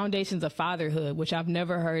the Foundations of Fatherhood, which I've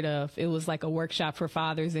never heard of. It was like a workshop for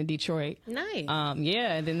fathers in Detroit. Nice.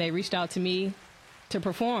 And then they reached out to me to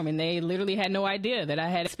perform, and they literally had no idea that I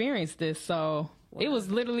had experienced this. So It was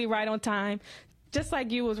literally right on time. Just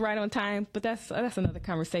like you was right on time, but that's another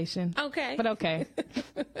conversation. Okay. But okay.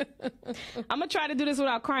 I'm going to try to do this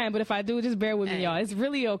without crying, but if I do, just bear with me, y'all. It's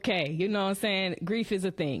really okay. You know what I'm saying? Grief is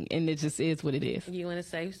a thing, and it just is what it is. You in a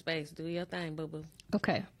safe space. Do your thing, boo-boo.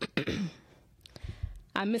 Okay.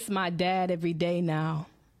 I miss my dad every day now.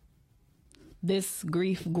 This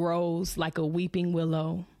grief grows like a weeping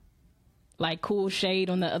willow, like cool shade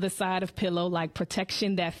on the other side of pillow, like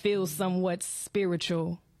protection that feels somewhat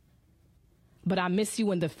spiritual. But I miss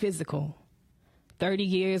you in the physical. 30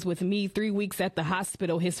 years with me, 3 weeks at the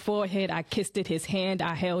hospital. His forehead, I kissed it. His hand,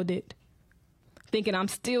 I held it. Thinking I'm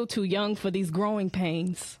still too young for these growing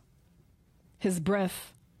pains. His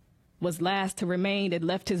breath, was last to remain. It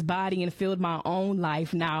left his body and filled my own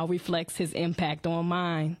life, now reflects his impact on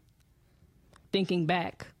mine. Thinking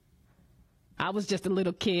back, I was just a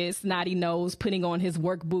little kid, snotty nose, putting on his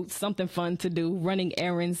work boots, something fun to do, running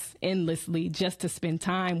errands endlessly just to spend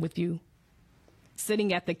time with you.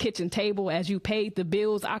 Sitting at the kitchen table as you paid the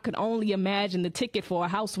bills, I could only imagine the ticket for a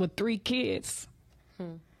house with 3 kids.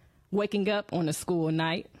 Waking up on a school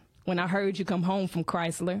night when I heard you come home from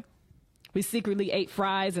Chrysler. We secretly ate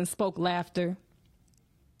fries and spoke laughter.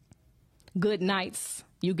 Good nights.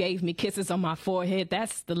 You gave me kisses on my forehead.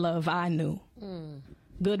 That's the love I knew.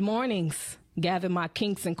 Good mornings. Gathered my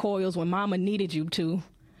kinks and coils when mama needed you to.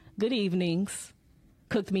 Good evenings.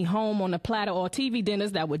 Cooked me home on a platter or TV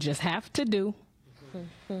dinners that would just have to do.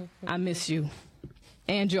 I miss you.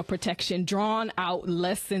 And your protection. Drawn out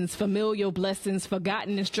lessons, familial blessings,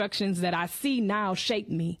 forgotten instructions that I see now shape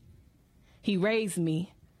me. He raised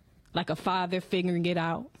me like a father figuring it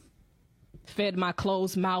out. Fed my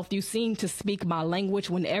closed mouth. You seemed to speak my language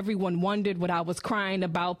when everyone wondered what I was crying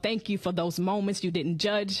about. Thank you for those moments you didn't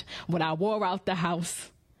judge when I wore out the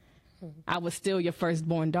house. I was still your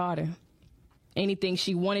firstborn daughter. Anything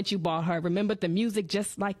she wanted, you bought her. Remembered the music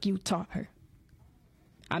just like you taught her.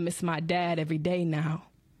 I miss my dad every day now.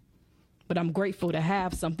 But I'm grateful to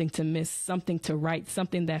have something to miss, something to write,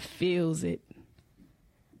 something that feels it.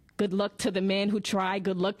 Good luck to the man who tried.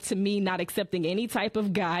 Good luck to me not accepting any type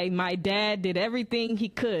of guy. My dad did everything he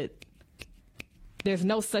could. There's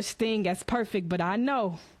no such thing as perfect, but I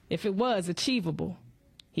know if it was achievable,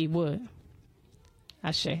 he would.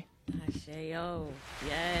 Ashe. Ashe, oh,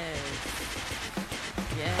 yes.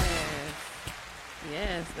 Yes.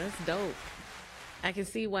 Yes, that's dope. I can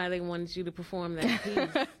see why they wanted you to perform that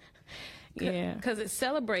piece. Yeah. Because it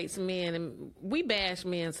celebrates men, and we bash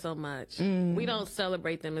men so much. We don't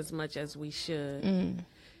celebrate them as much as we should.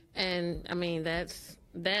 And, I mean, that's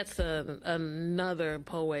another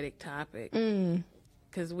poetic topic.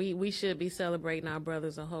 Because we should be celebrating our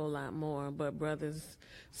brothers a whole lot more. But brothers,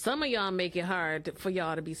 some of y'all make it hard for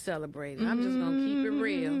y'all to be celebrated. I'm just going to keep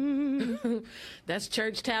it real. That's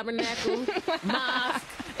church, tabernacle, mosque,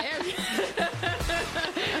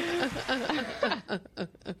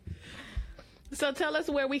 So tell us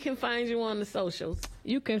where we can find you on the socials.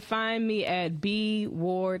 You can find me at B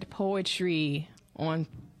Ward Poetry on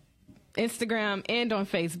Instagram and on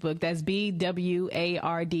Facebook. That's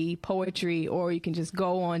BWARD Poetry, or you can just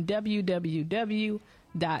go on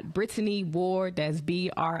www.BrittanyWard, that's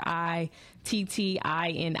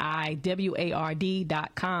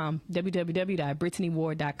BRITTINIWARD.com,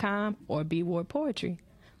 www.BrittanyWard.com, or B Ward Poetry.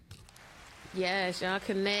 Yes, y'all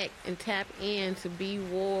connect and tap in to B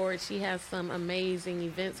Ward. She has some amazing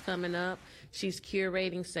events coming up. She's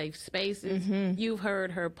curating safe spaces. You've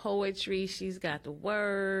heard her poetry. She's got the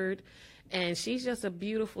word. And she's just a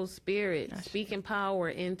beautiful spirit, speaking power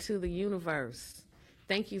into the universe.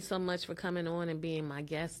 Thank you so much for coming on and being my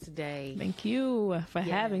guest today. Thank you for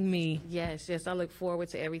having me. Yes. I look forward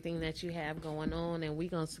to everything that you have going on, and we're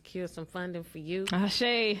going to secure some funding for you.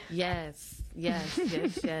 Ashe. Yes.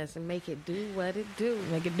 And make it do what it do.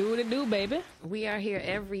 Make it do what it do, baby. We are here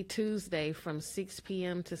every Tuesday from 6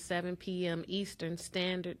 p.m. to 7 p.m. Eastern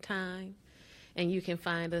Standard Time. And you can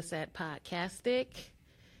find us at Podcastic,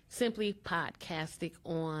 simply Podcastic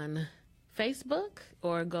on Facebook,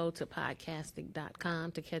 or go to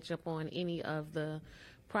podcastic.com to catch up on any of the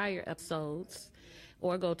prior episodes,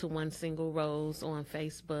 or go to One Single Rose on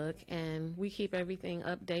Facebook. And we keep everything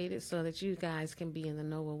updated so that you guys can be in the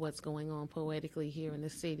know of what's going on poetically here in the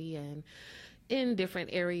city and in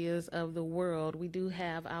different areas of the world. We do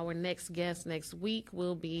have our next guest next week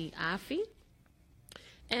will be Afi,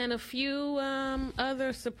 and a few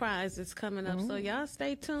other surprises coming up. So y'all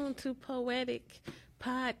stay tuned to Poetic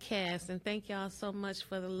Podcast, and thank y'all so much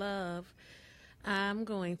for the love. I'm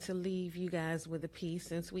going to leave you guys with a piece,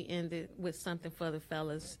 since we ended with something for the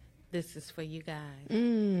fellas. This is for you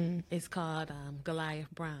guys. It's called Goliath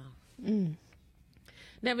Brown.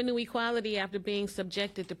 Never knew equality after being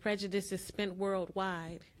subjected to prejudices spent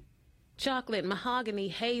worldwide. Chocolate, mahogany,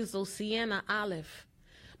 hazel, sienna, olive.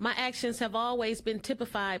 My actions have always been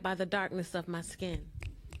typified by the darkness of my skin.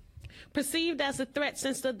 Perceived as a threat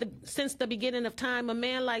since the beginning of time, a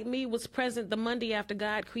man like me was present the Monday after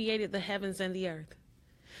God created the heavens and the earth.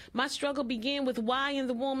 My struggle began with why in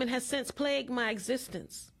the womb and has since plagued my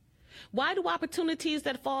existence. Why do opportunities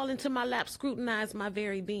that fall into my lap scrutinize my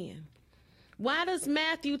very being? Why does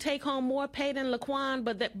Matthew take home more pay than Laquan,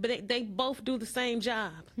 but they both do the same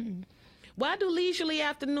job? Why do leisurely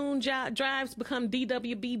afternoon drives become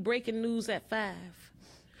DWB breaking news at 5?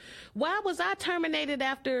 Why was I terminated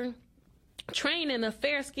after training a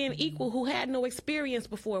fair-skinned equal who had no experience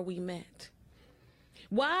before we met?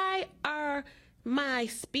 Why are my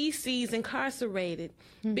species incarcerated,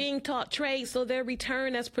 being taught trade so they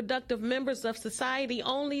return as productive members of society,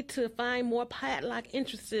 only to find more padlock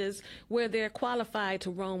entrances where they're qualified to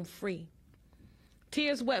roam free?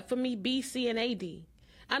 Tears wept for me, BC and AD.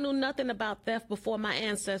 I knew nothing about theft before my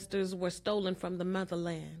ancestors were stolen from the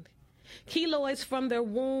motherland. Keloids from their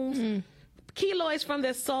wombs, keloids from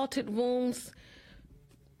their salted wombs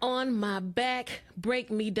on my back break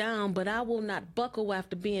me down, but I will not buckle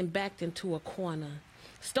after being backed into a corner.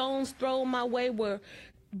 Stones thrown my way were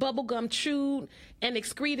bubblegum chewed and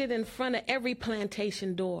excreted in front of every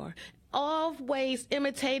plantation door. Always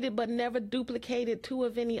imitated but never duplicated. Two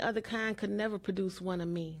of any other kind could never produce one of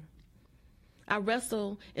me. I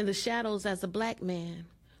wrestle in the shadows as a black man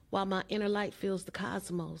while my inner light fills the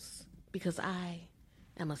cosmos, because I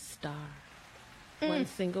am a star. One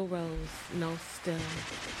single rose, no stem.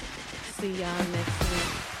 See y'all next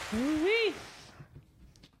week.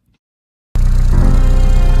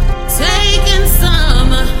 Taking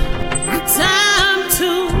some time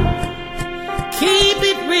to keep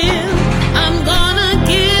it real. I'm gonna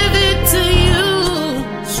give it to you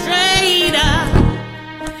straight up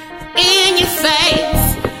in your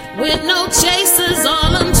face with no chasers.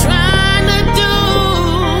 All I'm trying to do,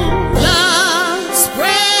 love,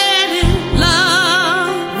 spreading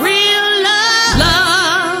love, real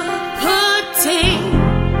love, putting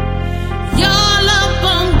y'all up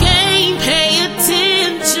on game. Pay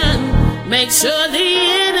attention, make sure the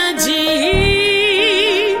energy